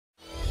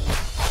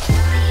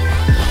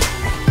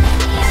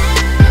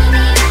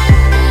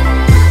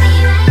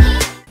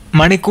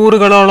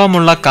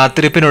മണിക്കൂറുകളോളമുള്ള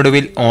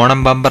കാത്തിരിപ്പിനൊടുവിൽ Onam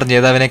bumper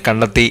ജേതാവിനെ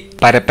കണ്ടെത്തി.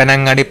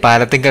 പരപ്പനങ്ങാടി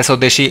പാലത്തിങ്കൽ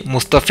സ്വദേശി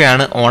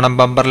മുസ്തഫയാണ് Onam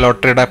bumper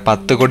ലോട്ടറിയുടെ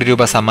 10 കോടി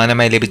രൂപ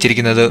സമ്മാനമായി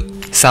ലഭിച്ചിരിക്കുന്നത്.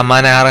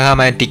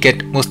 സമ്മാനാർഹമായ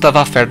ടിക്കറ്റ് മുസ്തഫ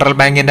ഫെഡറൽ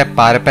ബാങ്കിന്റെ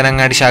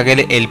പരപ്പനങ്ങാടി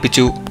ശാഖയിൽ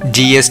ഏൽപ്പിച്ചു.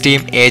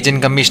 GSTയും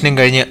ഏജന്റ് കമ്മീഷനും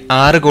കഴിഞ്ഞ്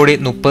 6 കോടി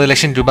 30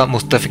 ലക്ഷം രൂപ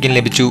മുസ്തഫയ്ക്കും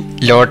ലഭിച്ചു.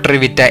 ലോട്ടറി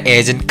വിറ്റ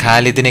ഏജന്റ്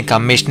ഖാലിദിന്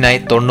കമ്മീഷനായി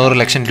 90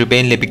 ലക്ഷം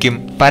രൂപയും ലഭിക്കും.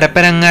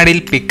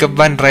 പരപ്പനങ്ങാടിയിൽ പിക്കപ്പ്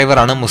വാൻ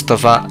ഡ്രൈവറാണ്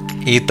മുസ്തഫ.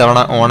 ഈ തവണ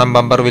ഓണം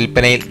ബമ്പർ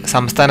വിൽപ്പനയിൽ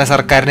സംസ്ഥാന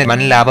സർക്കാരിന്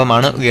വൻ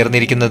ലാഭമാണ്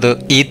ഉയർന്നിരിക്കുന്നത്.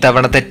 ഈ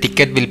തവണത്തെ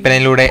ടിക്കറ്റ്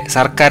വിൽപ്പനയിലൂടെ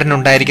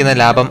സർക്കാരിനുണ്ടായിരിക്കുന്ന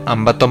ലാഭം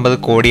 59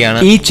 കോടിയാണ്.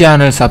 ഈ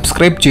ചാനൽ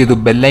സബ്സ്ക്രൈബ് ചെയ്തു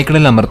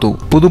ബെല്ലൈക്കണിൽ അമർത്തൂ.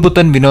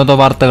 പുതുപുത്തൻ വിനോദ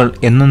വാർത്തകൾ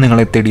എന്നും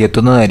നിങ്ങളെ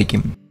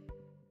തേടിയെത്തുന്നതായിരിക്കും.